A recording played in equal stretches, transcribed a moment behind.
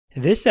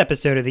This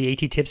episode of the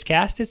AT Tips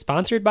Cast is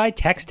sponsored by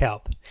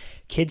TextHelp.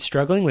 Kids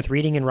struggling with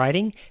reading and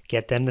writing?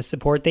 Get them the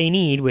support they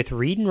need with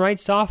Read and Write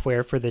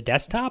software for the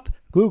desktop,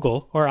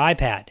 Google, or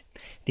iPad.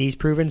 These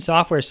proven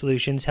software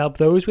solutions help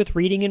those with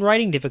reading and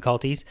writing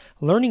difficulties,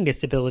 learning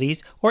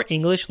disabilities, or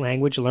English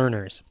language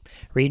learners.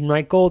 Read and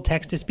Write Gold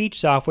text-to-speech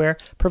software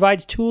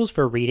provides tools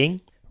for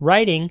reading,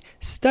 writing,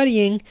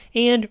 studying,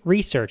 and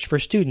research for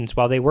students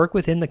while they work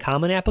within the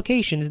common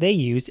applications they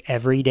use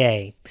every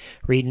day.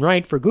 Read and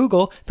Write for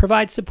Google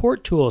provides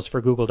support tools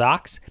for Google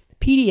Docs,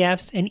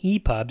 PDFs, and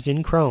EPUBs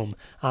in Chrome,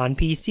 on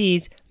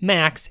PCs,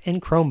 Macs,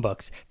 and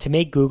Chromebooks to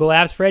make Google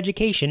Apps for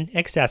Education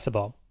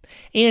accessible.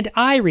 And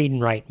iRead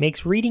and Write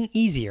makes reading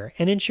easier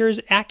and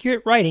ensures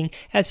accurate writing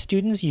as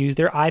students use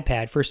their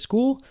iPad for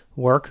school,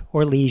 work,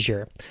 or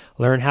leisure.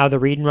 Learn how the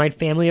Read and Write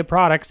family of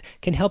products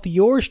can help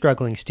your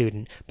struggling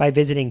student by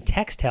visiting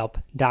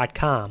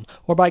texthelp.com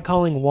or by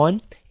calling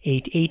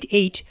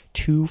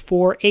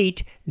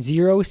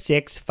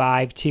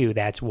 1-888-248-0652.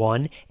 That's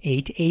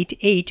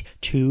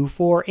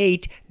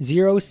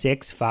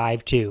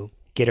 1-888-248-0652.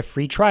 Get a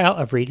free trial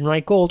of Read and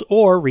Write Gold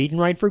or Read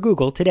and Write for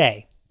Google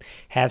today.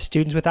 Have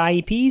students with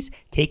IEPs?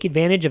 Take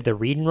advantage of the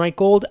Read and Write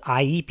Gold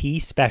IEP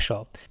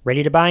special.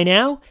 Ready to buy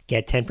now?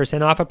 Get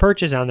 10% off a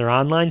purchase on their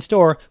online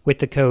store with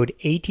the code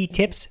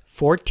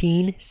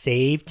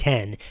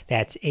ATTIPS14SAVE10.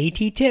 That's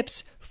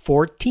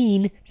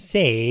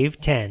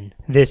ATTIPS14SAVE10.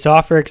 This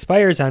offer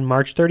expires on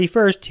March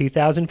 31st,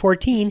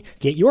 2014.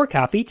 Get your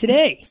copy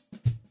today.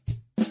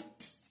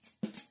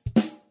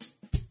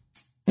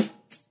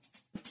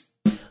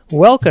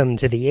 Welcome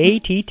to the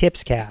AT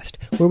Tips Cast,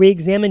 where we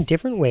examine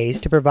different ways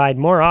to provide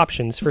more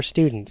options for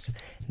students.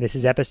 This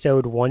is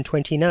episode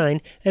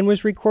 129 and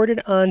was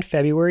recorded on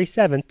February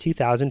 7,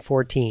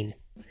 2014.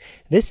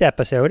 This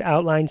episode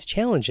outlines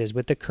challenges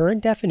with the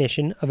current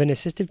definition of an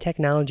assistive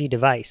technology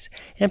device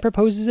and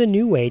proposes a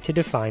new way to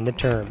define the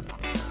term.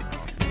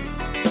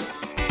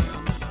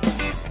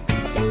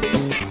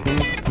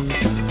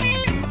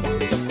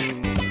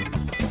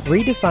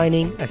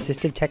 Redefining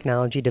Assistive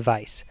Technology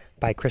Device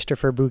by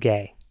Christopher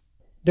Bugaj.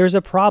 There's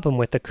a problem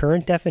with the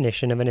current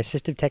definition of an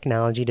assistive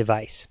technology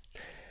device.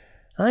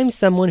 I'm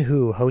someone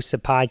who hosts a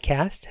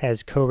podcast,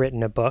 has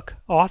co-written a book,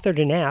 authored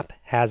an app,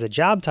 has a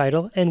job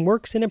title, and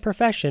works in a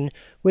profession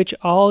which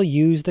all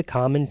use the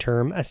common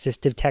term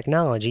assistive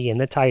technology in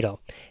the title.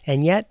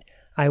 And yet,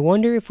 I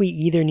wonder if we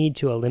either need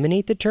to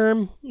eliminate the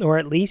term or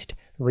at least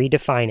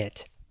redefine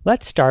it.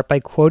 Let's start by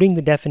quoting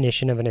the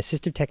definition of an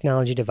assistive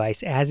technology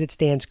device as it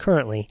stands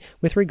currently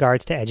with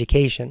regards to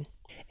education.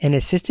 An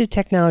assistive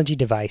technology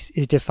device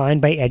is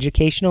defined by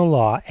educational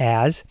law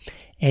as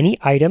any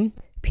item,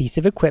 piece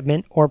of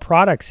equipment, or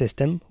product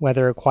system,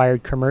 whether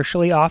acquired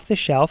commercially off the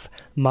shelf,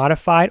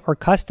 modified, or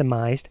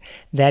customized,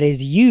 that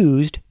is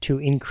used to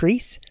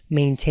increase,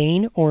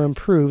 maintain, or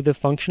improve the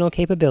functional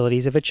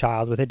capabilities of a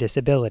child with a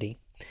disability.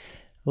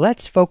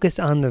 Let's focus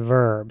on the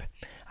verb.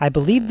 I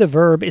believe the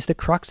verb is the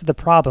crux of the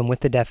problem with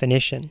the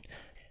definition.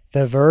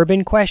 The verb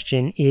in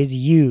question is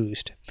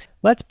used.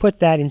 Let's put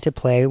that into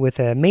play with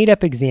a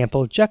made-up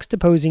example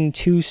juxtaposing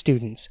two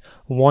students,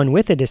 one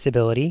with a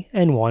disability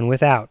and one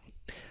without.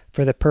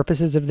 For the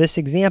purposes of this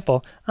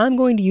example, I'm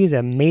going to use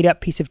a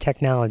made-up piece of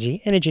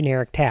technology and a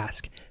generic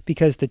task,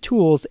 because the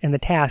tools and the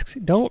tasks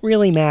don't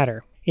really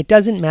matter. It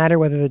doesn't matter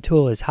whether the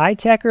tool is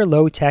high-tech or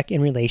low-tech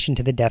in relation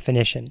to the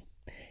definition.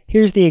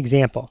 Here's the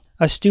example.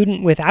 A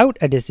student without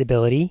a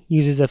disability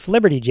uses a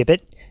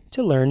Flibbertigibbet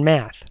to learn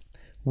math.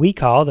 We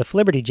call the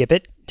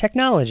Flibbertigibbet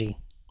technology.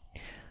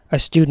 A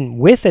student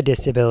with a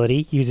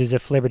disability uses a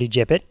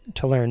Flibbertigibbet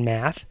to learn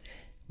math.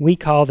 We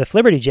call the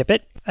Flibbertigibbet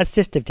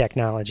assistive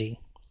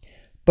technology.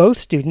 Both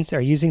students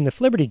are using the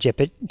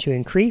Flibbertigibbet to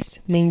increase,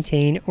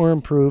 maintain, or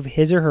improve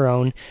his or her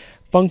own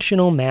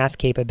functional math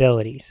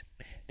capabilities.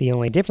 The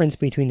only difference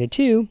between the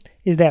two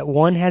is that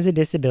one has a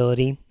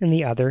disability and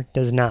the other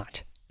does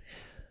not.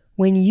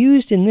 When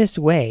used in this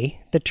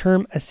way, the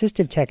term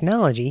assistive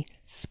technology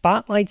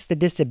spotlights the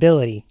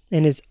disability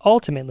and is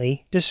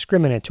ultimately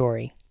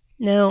discriminatory.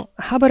 Now,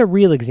 how about a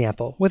real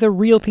example with a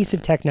real piece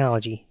of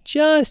technology,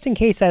 just in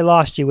case I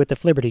lost you with the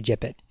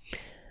Flibbertigibbet?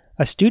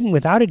 A student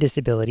without a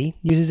disability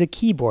uses a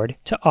keyboard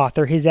to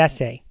author his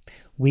essay.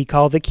 We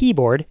call the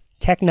keyboard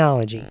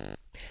technology.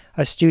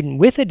 A student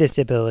with a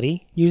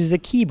disability uses a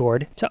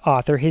keyboard to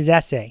author his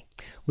essay.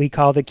 We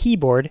call the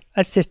keyboard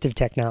assistive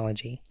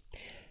technology.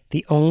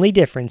 The only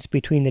difference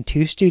between the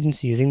two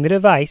students using the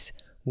device,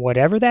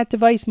 whatever that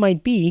device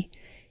might be,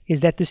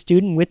 is that the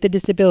student with the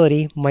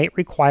disability might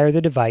require the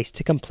device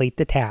to complete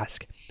the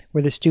task,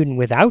 where the student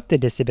without the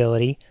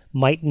disability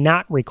might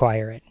not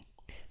require it.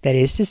 That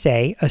is to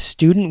say, a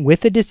student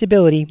with a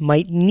disability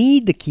might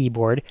need the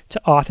keyboard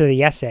to author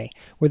the essay,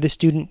 where the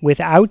student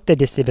without the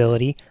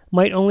disability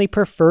might only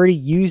prefer to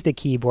use the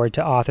keyboard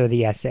to author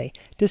the essay,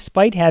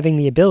 despite having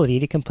the ability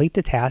to complete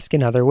the task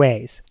in other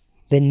ways.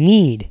 The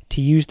need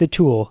to use the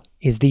tool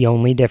is the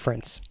only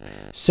difference.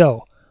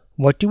 So,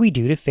 what do we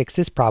do to fix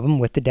this problem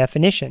with the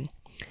definition?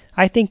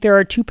 I think there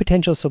are two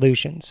potential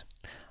solutions.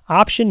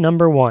 Option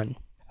number one,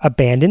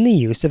 Abandon the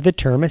use of the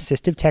term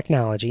assistive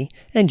technology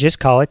and just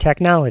call it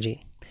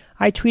technology.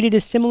 I tweeted a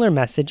similar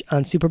message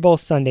on Super Bowl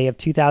Sunday of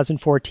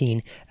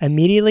 2014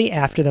 immediately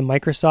after the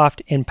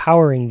Microsoft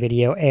Empowering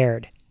video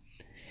aired.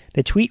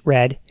 The tweet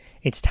read,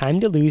 "It's time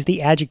to lose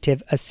the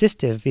adjective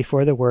assistive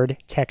before the word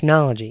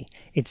technology.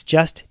 It's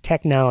just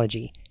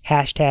technology.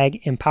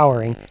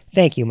 #empowering.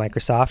 Thank you,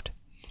 Microsoft."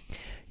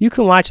 You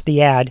can watch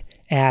the ad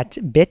at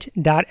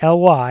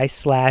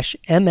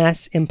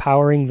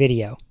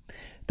bit.ly/msempoweringvideo.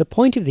 The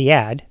point of the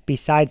ad,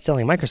 besides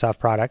selling Microsoft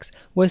products,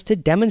 was to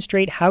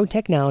demonstrate how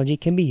technology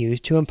can be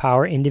used to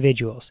empower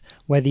individuals,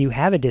 whether you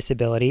have a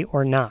disability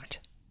or not.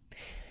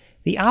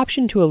 The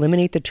option to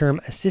eliminate the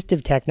term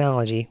assistive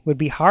technology would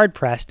be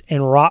hard-pressed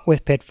and wrought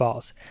with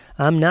pitfalls.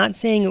 I'm not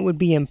saying it would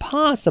be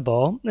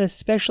impossible,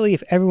 especially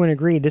if everyone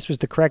agreed this was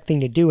the correct thing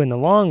to do in the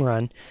long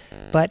run,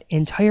 but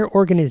entire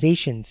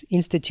organizations,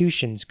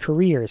 institutions,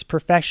 careers,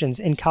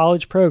 professions, and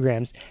college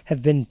programs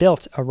have been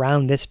built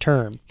around this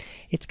term.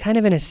 It's kind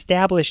of an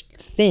established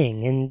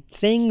thing, and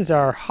things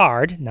are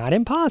hard, not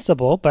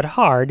impossible, but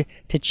hard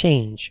to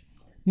change.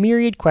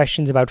 Myriad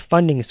questions about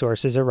funding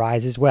sources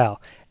arise as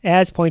well,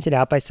 as pointed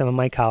out by some of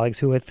my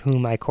colleagues with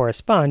whom I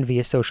correspond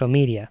via social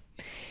media.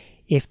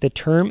 If the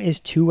term is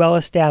too well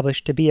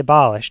established to be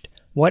abolished,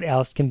 what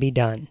else can be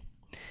done?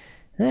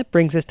 And that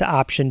brings us to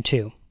option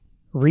 2.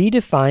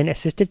 Redefine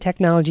assistive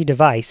technology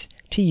device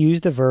to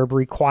use the verb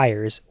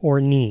requires or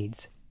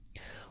needs.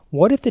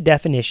 What if the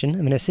definition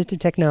of an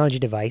assistive technology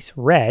device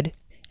read,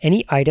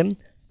 any item,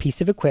 piece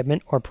of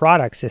equipment, or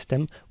product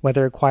system,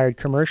 whether acquired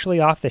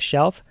commercially off the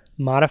shelf,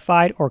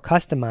 modified, or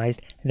customized,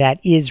 that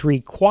is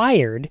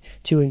required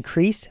to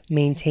increase,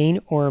 maintain,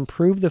 or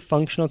improve the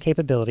functional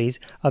capabilities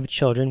of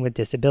children with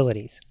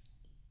disabilities?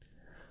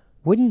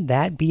 Wouldn't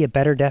that be a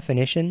better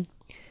definition?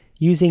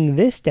 Using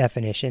this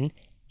definition,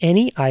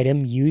 any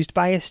item used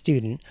by a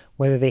student,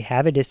 whether they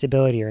have a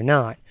disability or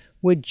not,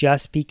 would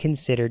just be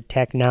considered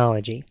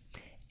technology.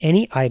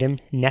 Any item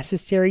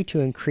necessary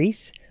to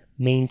increase,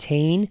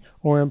 maintain,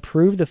 or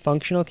improve the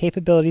functional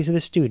capabilities of the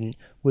student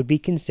would be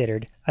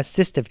considered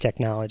assistive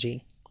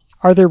technology.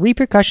 Are there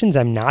repercussions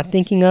I'm not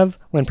thinking of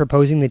when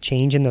proposing the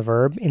change in the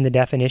verb in the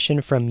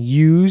definition from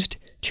used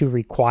to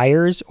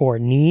requires or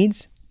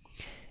needs?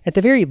 At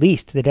the very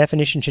least, the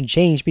definition should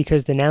change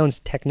because the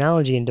nouns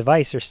technology and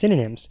device are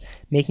synonyms,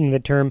 making the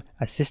term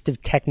assistive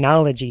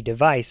technology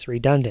device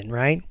redundant,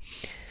 right?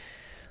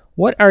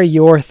 What are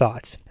your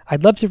thoughts?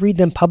 I'd love to read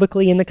them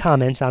publicly in the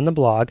comments on the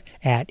blog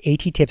at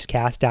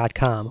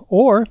attipscast.com,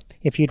 or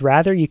if you'd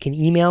rather, you can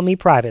email me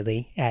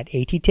privately at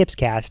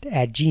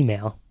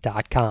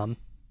attipscast@gmail.com.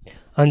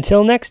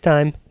 Until next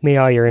time, may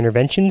all your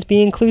interventions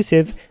be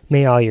inclusive,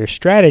 may all your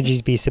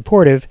strategies be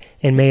supportive,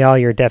 and may all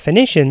your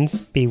definitions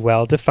be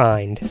well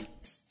defined.